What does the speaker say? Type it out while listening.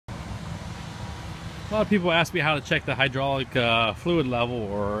A lot of people ask me how to check the hydraulic fluid level,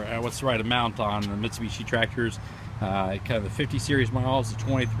 or what's the right amount on the Mitsubishi tractors. Kind of the 50 series models, the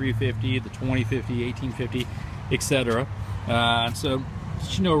 2350, the 2050, 1850, etc. And so,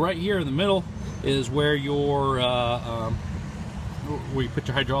 you know, right here in the middle is where your where you put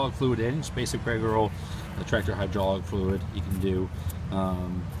your hydraulic fluid in. It's basic regular old tractor hydraulic fluid you can do.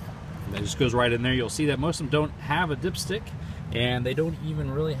 That just goes right in there. You'll see that most of them don't have a dipstick, and they don't even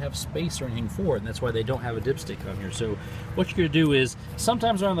really have space or anything for it, and that's why they don't have a dipstick on here. So what you're going to do is,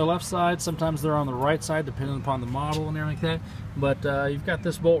 sometimes they're on the left side, sometimes they're on the right side, depending upon the model and everything like that. But you've got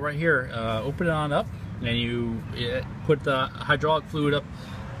this bolt right here. Open it on up, and you put the hydraulic fluid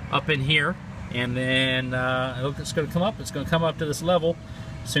up in here, and then it's going to come up. It's going to come up to this level.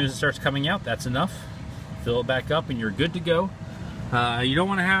 As soon as it starts coming out, that's enough. Fill it back up, and you're good to go. You don't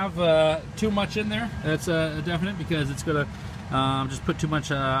want to have too much in there. That's a definite, because it's going to just put too much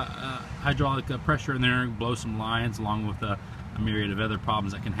hydraulic pressure in there and blow some lines, along with a myriad of other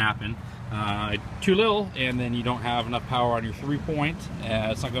problems that can happen. Too little, and then you don't have enough power on your 3-point.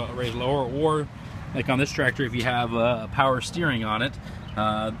 It's not going to raise lower, or like on this tractor, if you have power steering on it,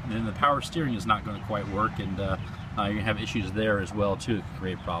 then the power steering is not going to quite work, and you're going to have issues there as well too that can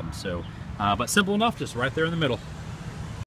create problems. So, but simple enough, just right there in the middle.